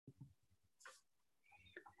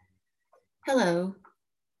Hello.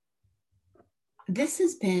 This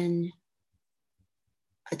has been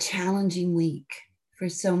a challenging week for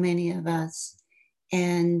so many of us.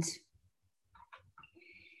 And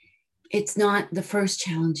it's not the first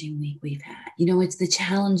challenging week we've had. It's the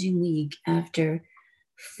challenging week after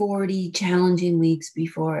 40 challenging weeks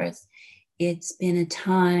before us. It's been a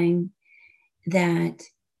time that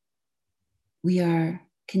we are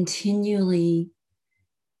continually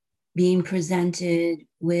being presented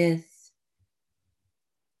with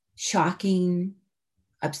shocking,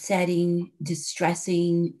 upsetting,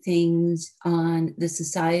 distressing things on the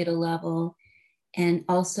societal level, and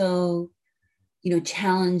also,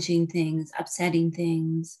 challenging things, upsetting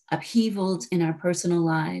things, upheavals in our personal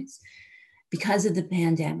lives because of the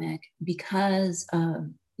pandemic, because of,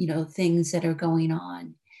 things that are going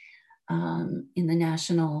on in the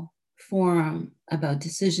national forum about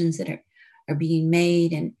decisions that are being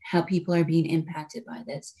made and how people are being impacted by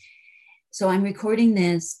this. So I'm recording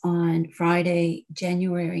this on Friday,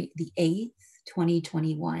 January the 8th,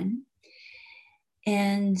 2021.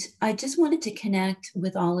 And I just wanted to connect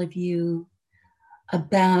with all of you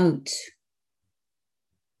about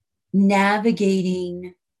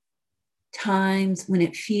navigating times when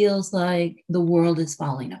it feels like the world is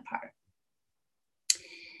falling apart.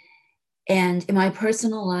 And in my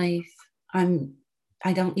personal life, I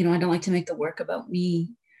don't like to make the work about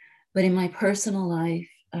me, but in my personal life,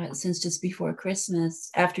 since just before Christmas,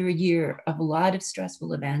 after a year of a lot of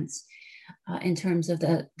stressful events in terms of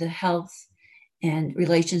the health and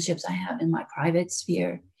relationships I have in my private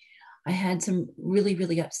sphere, I had some really,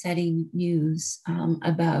 really upsetting news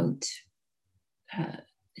about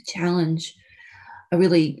the challenge, a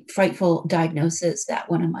really frightful diagnosis that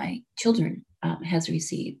one of my children has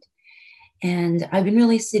received. And I've been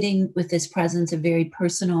really sitting with this presence of very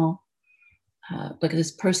personal, like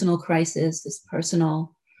this personal crisis, this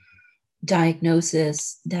personal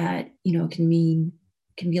diagnosis that, can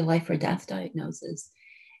be a life or death diagnosis.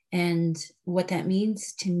 And what that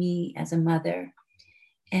means to me as a mother.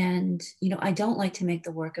 And, I don't like to make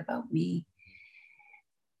the work about me.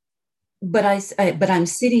 But I'm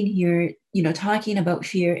sitting here, talking about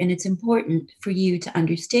fear. And it's important for you to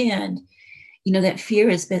understand, that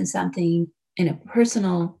fear has been something in a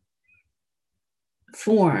personal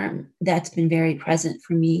form that's been very present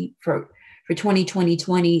for me for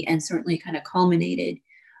 2020, and certainly kind of culminated,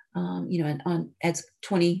 as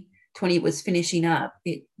 2020 was finishing up,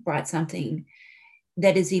 it brought something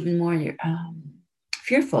that is even more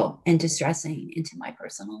fearful and distressing into my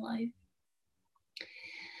personal life.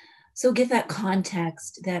 So give that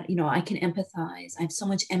context that, I can empathize. I have so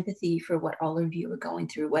much empathy for what all of you are going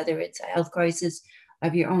through, whether it's a health crisis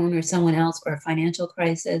of your own or someone else, or a financial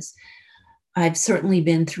crisis. I've certainly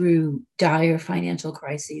been through dire financial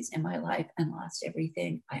crises in my life and lost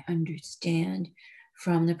everything. I understand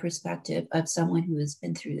from the perspective of someone who has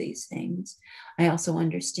been through these things. I also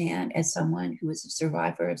understand as someone who is a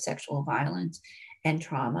survivor of sexual violence and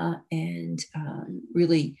trauma, and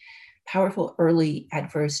really powerful early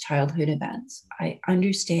adverse childhood events. I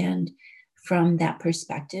understand from that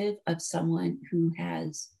perspective of someone who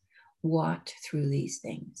has walked through these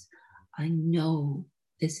things. I know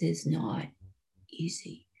this is not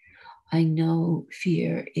easy. I know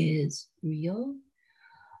fear is real.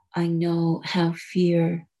 I know how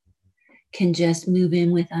fear can just move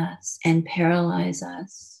in with us and paralyze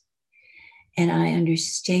us. And I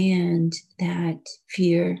understand that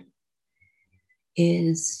fear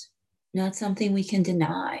is not something we can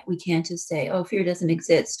deny. We can't just say, oh, fear doesn't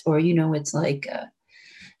exist. Or, it's like,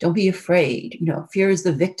 don't be afraid. Fear is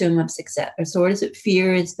the victim of success. Or so is it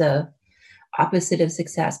fear is the opposite of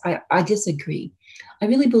success? I disagree. I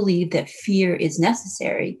really believe that fear is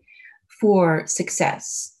necessary for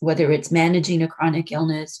success, whether it's managing a chronic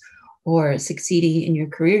illness or succeeding in your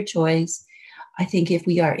career choice. I think if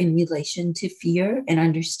we are in relation to fear and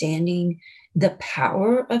understanding the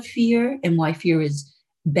power of fear and why fear is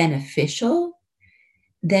beneficial,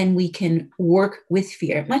 then we can work with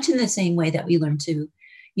fear, much in the same way that we learn to,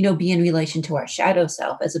 be in relation to our shadow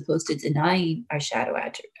self, as opposed to denying our shadow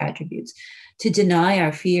attributes. To deny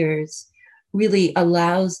our fears really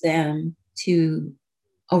allows them to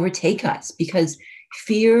overtake us, because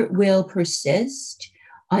fear will persist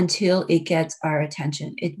until it gets our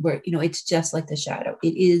attention. It's just like the shadow.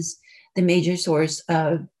 It is the major source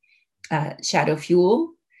of shadow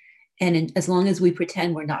fuel. And as long as we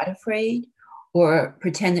pretend we're not afraid, or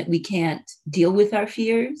pretend that we can't deal with our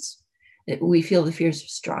fears, that we feel the fears are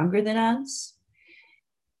stronger than us,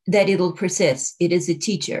 that it'll persist. It is a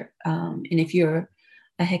teacher. And if you're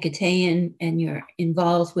a Hecatean and you're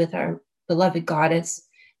involved with our beloved goddess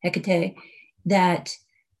Hecate, that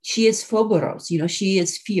She is Phoboros, she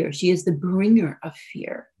is fear. She is the bringer of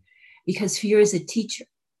fear because fear is a teacher.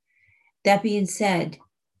 That being said,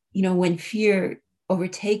 when fear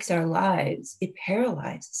overtakes our lives, it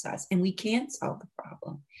paralyzes us and we can't solve the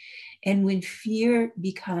problem. And when fear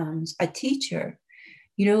becomes a teacher,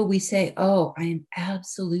 we say, oh, I am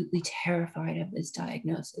absolutely terrified of this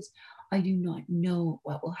diagnosis. I do not know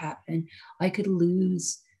what will happen. I could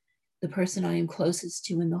lose the person I am closest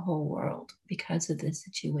to in the whole world because of this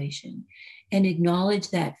situation. And acknowledge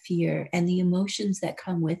that fear and the emotions that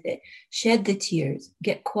come with it. Shed the tears,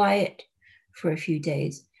 get quiet for a few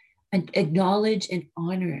days, and acknowledge and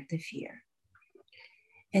honor the fear.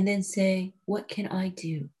 And then say, what can I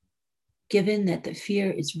do? Given that the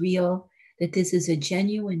fear is real, that this is a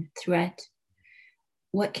genuine threat,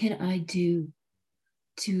 what can I do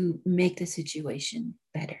to make the situation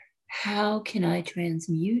better? How can I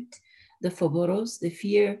transmute the Phoboros, the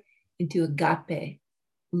fear, into agape,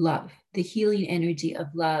 love, the healing energy of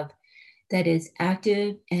love that is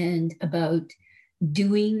active and about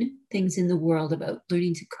doing things in the world, about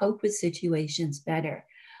learning to cope with situations better,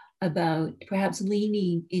 about perhaps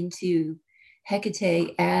leaning into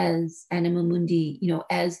Hecate as Anima Mundi,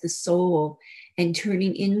 as the soul, and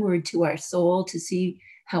turning inward to our soul to see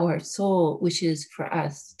how our soul wishes for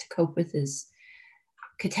us to cope with this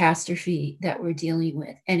catastrophe that we're dealing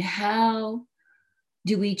with. And how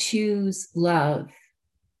do we choose love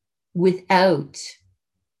without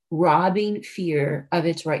robbing fear of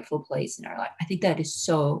its rightful place in our life? I think that is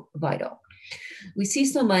so vital. We see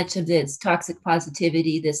so much of this toxic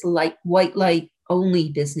positivity, this white light only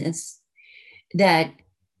business that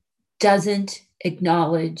doesn't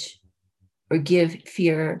acknowledge or give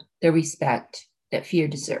fear the respect that fear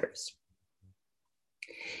deserves.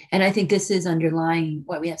 And I think this is underlying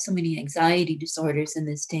why we have so many anxiety disorders in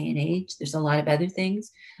this day and age. There's a lot of other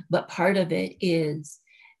things, but part of it is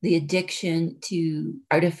the addiction to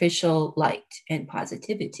artificial light and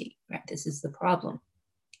positivity, right? This is the problem.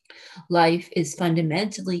 Life is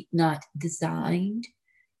fundamentally not designed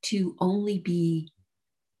to only be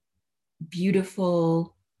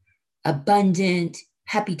beautiful, abundant,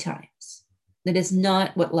 happy times. That is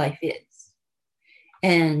not what life is.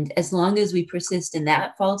 And as long as we persist in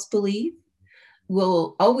that false belief,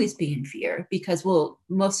 we'll always be in fear because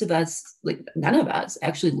most of us, like none of us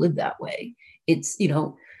actually live that way. It's,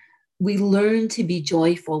 we learn to be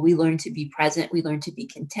joyful, we learn to be present, we learn to be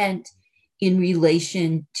content in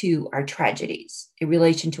relation to our tragedies, in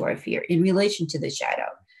relation to our fear, in relation to the shadow.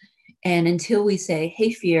 And until we say,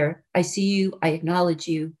 hey, fear, I see you, I acknowledge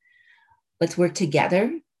you, let's work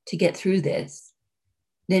together to get through this,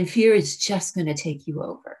 then fear is just going to take you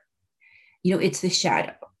over. It's the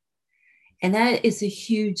shadow. And that is a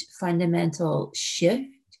huge fundamental shift.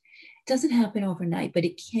 It doesn't happen overnight, but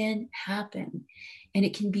it can happen. And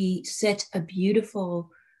it can be such a beautiful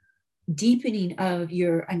deepening of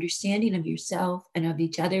your understanding of yourself and of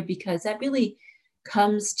each other, because that really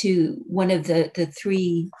comes to one of the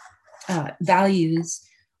three values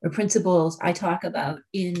or principles I talk about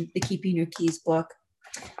in the Keeping Your Keys book.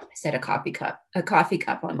 I said a coffee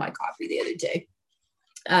cup on my coffee the other day.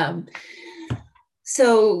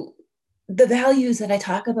 So the values that I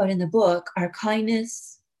talk about in the book are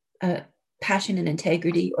kindness, passion and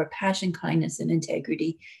integrity, or passion, kindness, and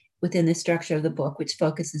integrity within the structure of the book, which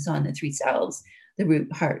focuses on the three cells, the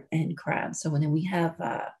root, heart, and crown. So when we have,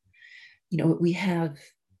 we have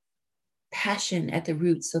passion at the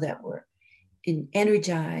root so that we're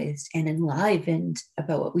energized and enlivened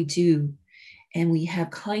about what we do. And we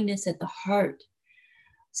have kindness at the heart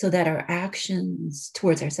so that our actions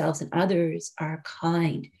towards ourselves and others are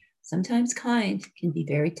kind. Sometimes kind can be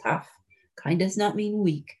very tough. Kind does not mean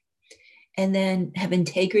weak. And then have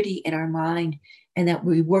integrity in our mind, and that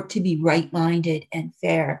we work to be right-minded and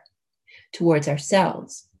fair towards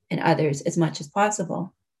ourselves and others as much as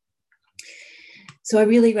possible. So I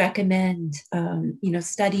really recommend,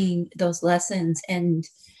 studying those lessons and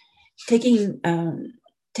taking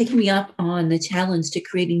me up on the challenge to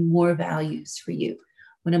creating more values for you.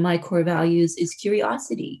 One of my core values is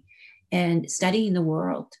curiosity and studying the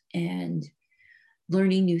world and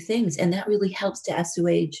learning new things. And that really helps to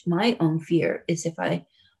assuage my own fear, is if I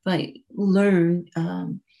learn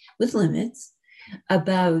with limits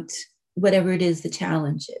about whatever it is the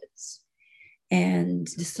challenge is, and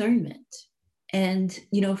discernment. And,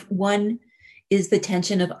 one is the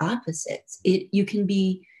tension of opposites. You can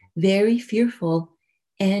be very fearful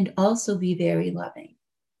and also be very loving.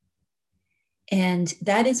 And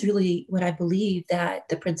that is really what I believe that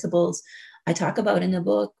the principles I talk about in the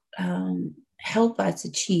book help us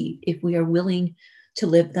achieve if we are willing to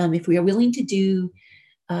live them, if we are willing to do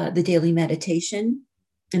the daily meditation,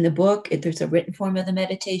 in the book, there's a written form of the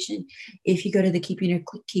meditation. If you go to the Keeping Your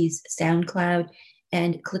Keys SoundCloud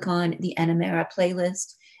and click on the Anamera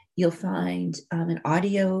playlist, you'll find an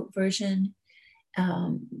audio version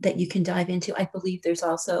that you can dive into. I believe there's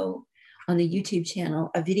also on the YouTube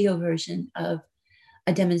channel a video version of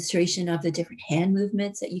a demonstration of the different hand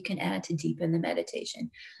movements that you can add to deepen the meditation.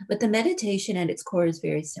 But the meditation at its core is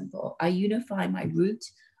very simple. I unify my root,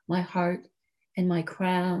 my heart, and my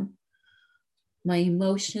crown, my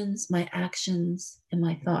emotions, my actions, and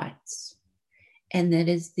my thoughts. And that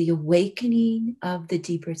is the awakening of the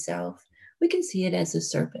deeper self. We can see it as a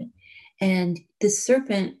serpent. And the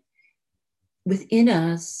serpent within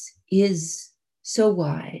us is so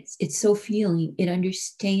wise. It's so feeling. It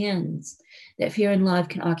understands that fear and love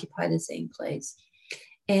can occupy the same place.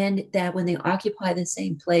 And that when they occupy the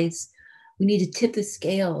same place, we need to tip the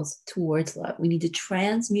scales towards love. We need to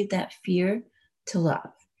transmute that fear to love.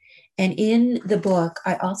 And in the book,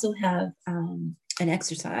 I also have an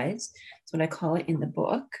exercise, that's what I call it in the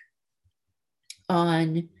book,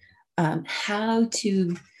 on how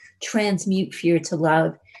to transmute fear to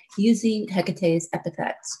love using Hecate's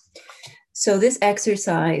epithets. So this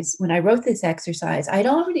exercise, when I wrote this exercise, I'd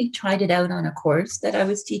already tried it out on a course that I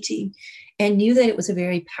was teaching and knew that it was a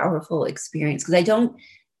very powerful experience, because I don't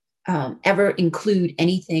ever include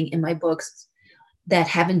anything in my books that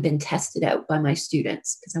haven't been tested out by my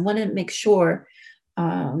students, because I want to make sure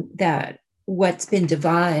that what's been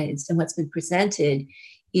devised and what's been presented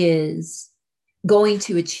is going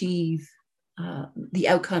to achieve the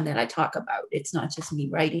outcome that I talk about. It's not just me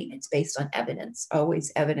writing, it's based on evidence,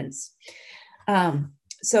 always evidence.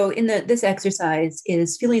 So in this exercise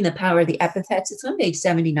is feeling the power of the epithets. It's on page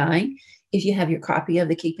 79, if you have your copy of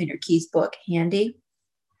the Keeping Your Keys book handy.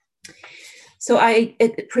 So I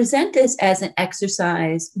present this as an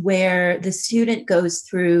exercise where the student goes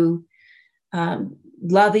through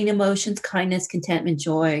loving emotions, kindness, contentment,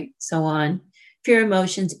 joy, so on. Fear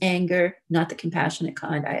emotions, anger, not the compassionate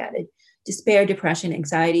kind, I added. Despair, depression,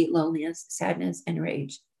 anxiety, loneliness, sadness, and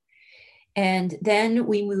rage. And then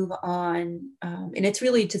we move on, and it's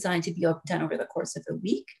really designed to be done over the course of a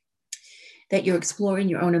week, that you're exploring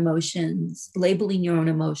your own emotions, labeling your own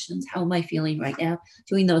emotions. How am I feeling right now?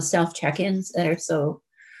 Doing those self-check-ins that are so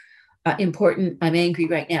important. I'm angry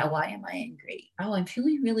right now. Why am I angry? Oh, I'm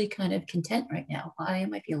feeling really kind of content right now. Why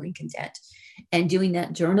am I feeling content? And doing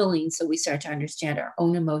that journaling, so we start to understand our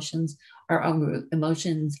own emotions, our own root.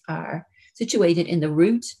 Emotions are situated in the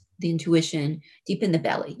root, the intuition, deep in the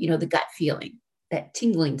belly, the gut feeling, that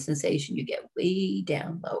tingling sensation you get way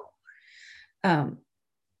down low.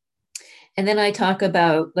 And then I talk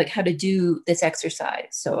about like how to do this exercise.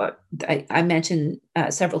 So I mentioned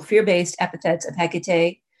several fear-based epithets of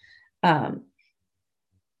Hecate.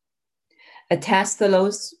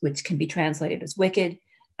 Atastalos, which can be translated as wicked.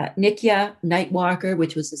 Nikya, night walker,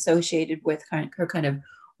 which was associated with her kind of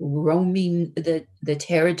roaming the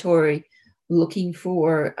territory, looking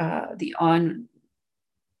for the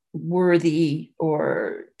unworthy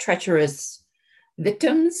or treacherous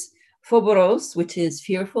victims. Phoboros, which is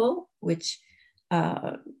fearful, which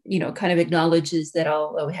kind of acknowledges that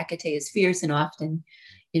although Hecate is fierce and often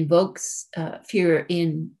invokes fear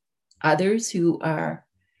in others who are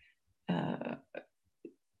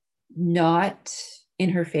not in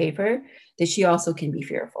her favor, that she also can be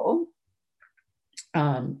fearful.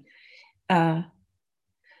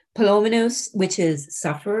 Palomenos, which is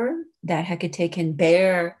sufferer, that Hecate can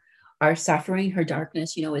bear our suffering. Her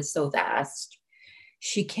darkness, is so vast.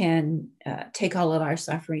 She can take all of our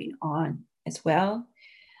suffering on as well.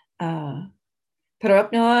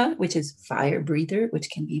 Paropnoa, which is fire breather, which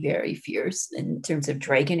can be very fierce in terms of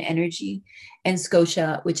dragon energy. And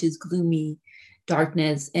Scotia, which is gloomy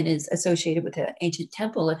darkness and is associated with the ancient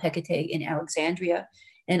temple of Hecate in Alexandria,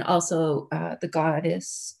 and also the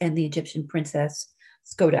goddess and the Egyptian princess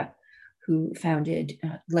Skoda, who founded,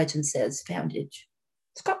 legend says, founded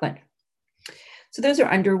Scotland. So those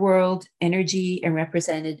are underworld energy and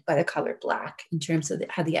represented by the color black in terms of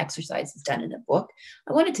how the exercise is done in the book.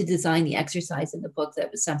 I wanted to design the exercise in the book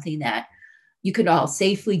that was something that you could all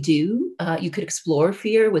safely do. You could explore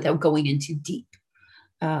fear without going in too deep,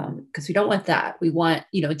 because we don't want that. We want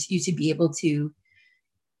you to be able to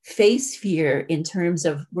face fear in terms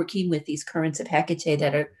of working with these currents of Hecate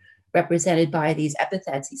that are represented by these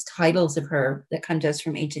epithets, these titles of her that come to us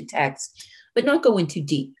from ancient texts, but not go in too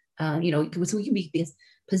deep. So we can be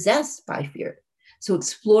possessed by fear. So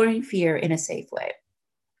exploring fear in a safe way.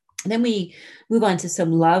 And then we move on to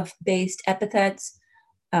some love-based epithets.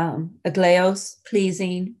 Aglaos,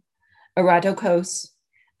 pleasing. Eratokos,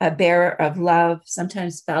 a bearer of love,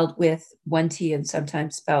 sometimes spelled with one T and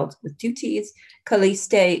sometimes spelled with two T's.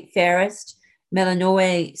 Calliste, fairest.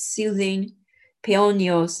 Melanoe, soothing.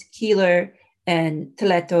 Peonios, healer. And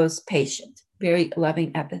Teletos, patient. Very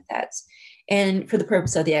loving epithets. And for the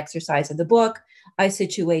purpose of the exercise of the book, I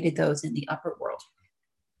situated those in the upper world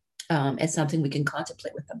as something we can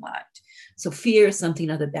contemplate with the mind. So fear is something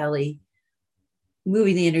of the belly,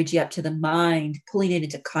 moving the energy up to the mind, pulling it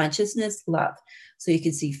into consciousness, love. So you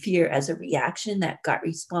can see fear as a reaction, that gut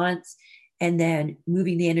response, and then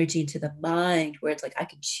moving the energy into the mind where it's like, I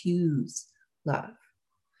can choose love.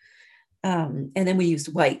 And then we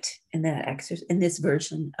used white in that exercise, in this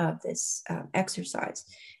version of this exercise.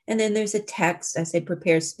 And then there's a text. I say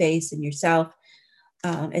prepare space in yourself,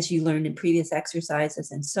 as you learned in previous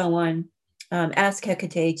exercises and so on. Ask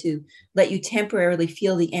Hecate to let you temporarily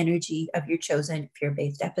feel the energy of your chosen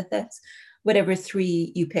fear-based epithets, whatever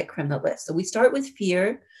three you pick from the list. So we start with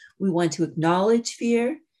fear. We want to acknowledge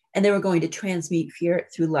fear, and then we're going to transmute fear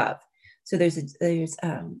through love. So there's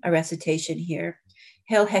a recitation here.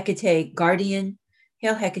 Hail Hecate, guardian.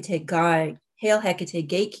 Hail Hecate, guide. Hail Hecate,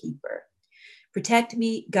 gatekeeper. Protect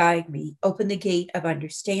me, guide me, open the gate of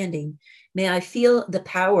understanding. May I feel the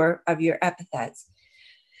power of your epithets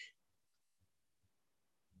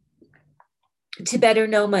to better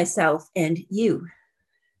know myself and you.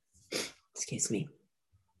 Excuse me.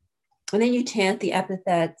 And then you chant the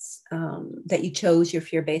epithets that you chose, your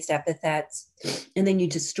fear-based epithets, and then you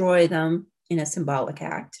destroy them in a symbolic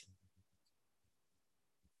act.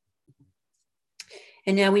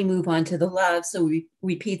 And now we move on to the love. So we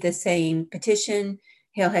repeat the same petition.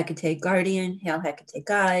 Hail Hecate, guardian. Hail Hecate,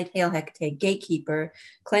 guide. Hail Hecate, gatekeeper.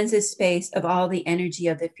 Cleanse this space of all the energy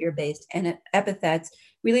of the fear-based epithets.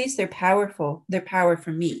 Release their power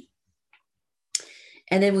for me.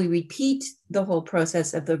 And then we repeat the whole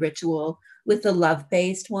process of the ritual with the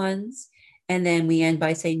love-based ones. And then we end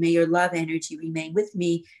by saying, may your love energy remain with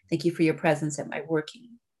me. Thank you for your presence at my working.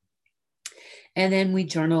 And then we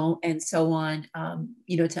journal and so on,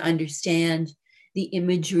 to understand the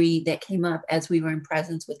imagery that came up as we were in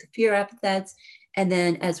presence with the fear epithets, and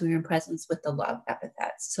then as we were in presence with the love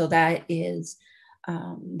epithets. So that is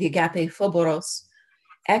the Agape Phoboros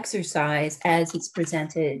exercise as it's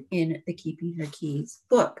presented in the Keeping Her Keys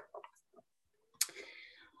book.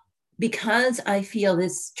 Because I feel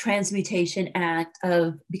this transmutation act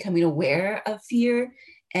of becoming aware of fear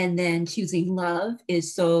and then choosing love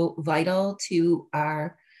is so vital to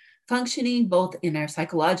our functioning, both in our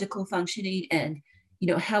psychological functioning and,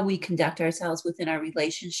 how we conduct ourselves within our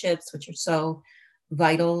relationships, which are so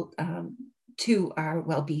vital to our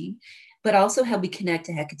well-being, but also how we connect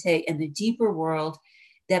to Hecate and the deeper world,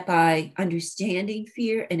 that by understanding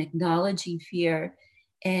fear and acknowledging fear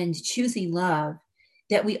and choosing love,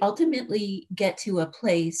 that we ultimately get to a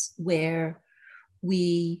place where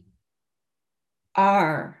we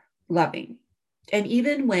are loving. And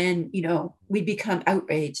even when, we become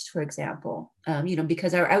outraged, for example,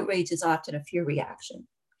 because our outrage is often a fear reaction,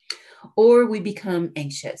 or we become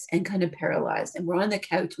anxious and kind of paralyzed and we're on the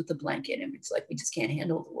couch with a blanket and it's like, we just can't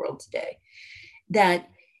handle the world today. That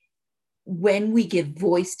when we give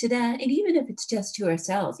voice to that, and even if it's just to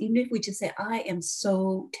ourselves, even if we just say, I am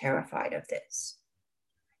so terrified of this,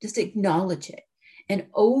 just acknowledge it and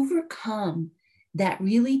overcome that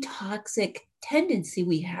really toxic tendency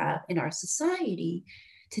we have in our society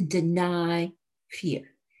to deny fear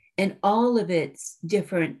and all of its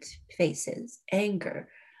different faces: anger,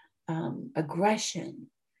 aggression,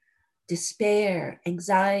 despair,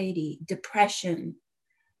 anxiety, depression,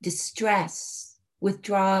 distress,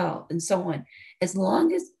 withdrawal, and so on. As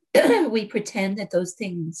long as we pretend that those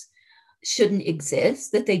things shouldn't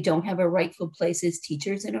exist, that they don't have a rightful place as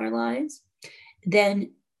teachers in our lives,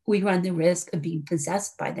 then we run the risk of being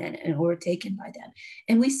possessed by them and overtaken by them.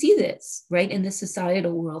 And we see this, right, in the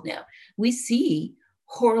societal world now. We see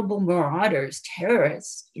horrible marauders,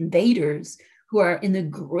 terrorists, invaders who are in the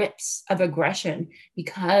grips of aggression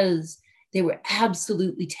because they were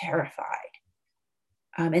absolutely terrified.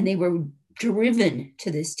 And they were driven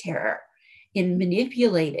to this terror and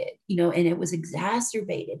manipulated, and it was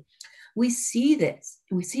exacerbated. We see this,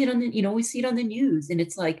 and we see it on the news, and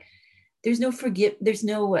it's like, there's no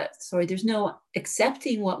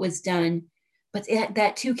accepting what was done, but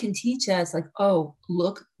that too can teach us, like, oh,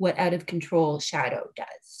 look what out of control shadow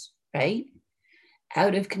does, right?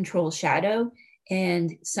 Out of control shadow,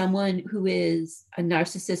 and someone who is a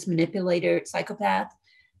narcissist, manipulator, psychopath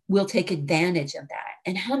will take advantage of that.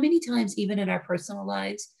 And how many times, even in our personal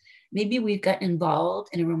lives, maybe we've gotten involved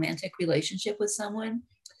in a romantic relationship with someone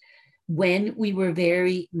when we were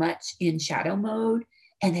very much in shadow mode,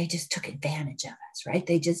 and they just took advantage of us, right?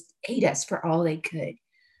 They just ate us for all they could.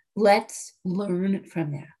 Let's learn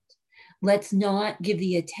from that. Let's not give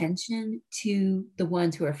the attention to the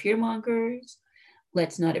ones who are fear mongers.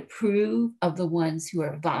 Let's not approve of the ones who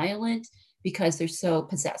are violent because they're so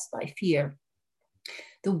possessed by fear.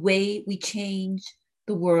 The way we change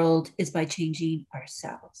the world is by changing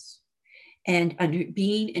ourselves and under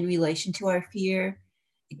being in relation to our fear,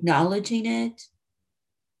 acknowledging it,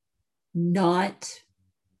 not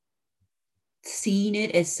seeing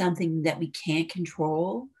it as something that we can't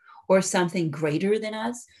control or something greater than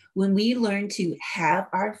us. When we learn to have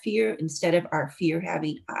our fear instead of our fear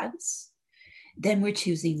having us, then we're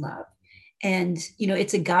choosing love. And,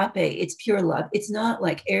 it's agape, it's pure love. It's not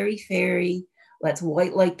like airy fairy, let's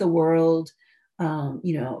white light the world,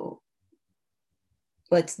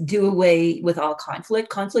 let's do away with all conflict.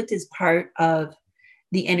 Conflict is part of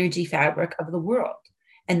the energy fabric of the world.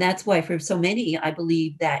 And that's why for so many, I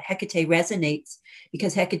believe that Hecate resonates,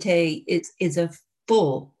 because Hecate is a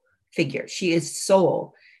full figure. She is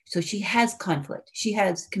soul. So she has conflict. She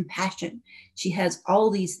has compassion. She has all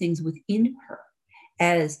these things within her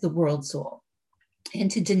as the world soul. And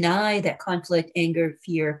to deny that conflict, anger,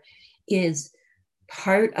 fear is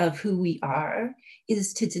part of who we are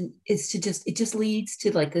is to just, it just leads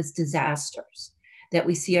to like this disasters that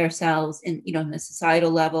we see ourselves in, on the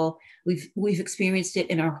societal level. We've experienced it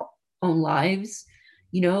in our own lives,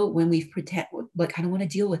 when we've pretend like, I don't want to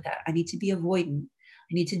deal with that. I need to be avoidant.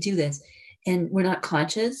 I need to do this. And we're not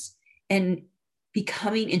conscious. And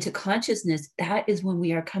becoming into consciousness, that is when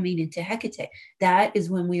we are coming into Hecate. That is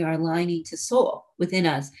when we are aligning to soul within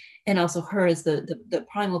us, and also her as the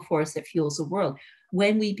primal force that fuels the world.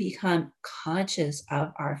 When we become conscious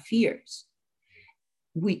of our fears,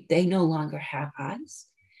 they no longer have us.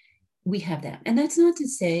 We have them. And that's not to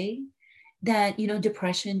say that,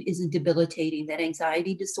 depression isn't debilitating, that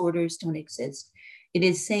anxiety disorders don't exist. It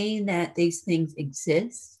is saying that these things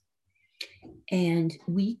exist and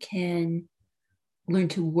we can learn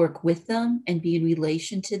to work with them and be in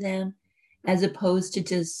relation to them, as opposed to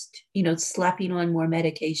just, slapping on more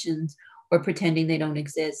medications or pretending they don't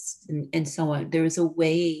exist, and so on. There is a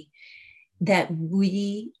way that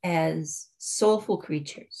we as soulful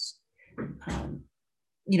creatures,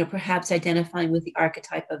 perhaps identifying with the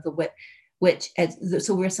archetype of the witch,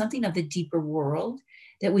 so we're something of the deeper world,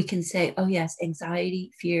 that we can say, oh yes,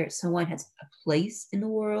 anxiety, fear, so on has a place in the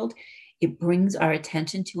world. It brings our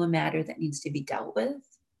attention to a matter that needs to be dealt with.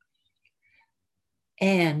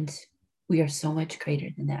 And we are so much greater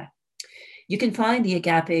than that. You can find the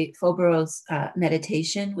Agape Phobos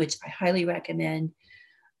meditation, which I highly recommend.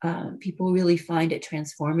 People really find it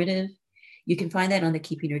transformative. You can find that on the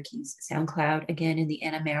Keeping Her Keys SoundCloud, again, in the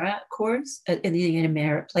Anamara course, in the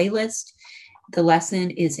Anamara playlist. The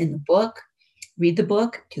lesson is in the book. Read the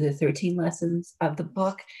book, do the 13 lessons of the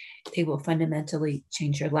book. They will fundamentally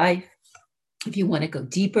change your life. If you want to go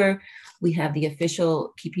deeper, we have the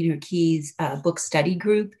official Keeping Her Keys book study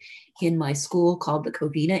group in my school called the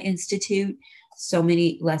Covina Institute. So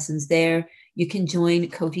many lessons there. You can join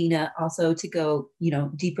Covina also to go,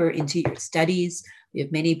 deeper into your studies. We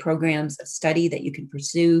have many programs of study that you can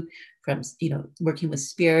pursue, from, working with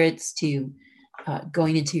spirits to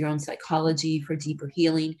going into your own psychology for deeper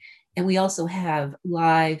healing. And we also have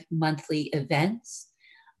live monthly events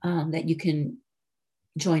that you can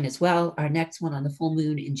join as well. Our next one on the full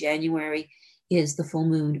moon in January is the Full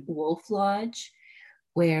Moon Wolf Lodge,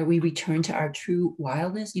 where we return to our true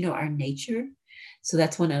wildness, our nature. So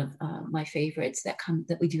that's one of my favorites that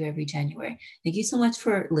we do every January. Thank you so much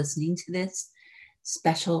for listening to this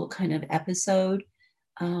special kind of episode.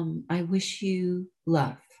 I wish you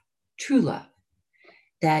love, true love,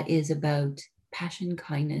 that is about passion,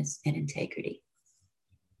 kindness, and integrity.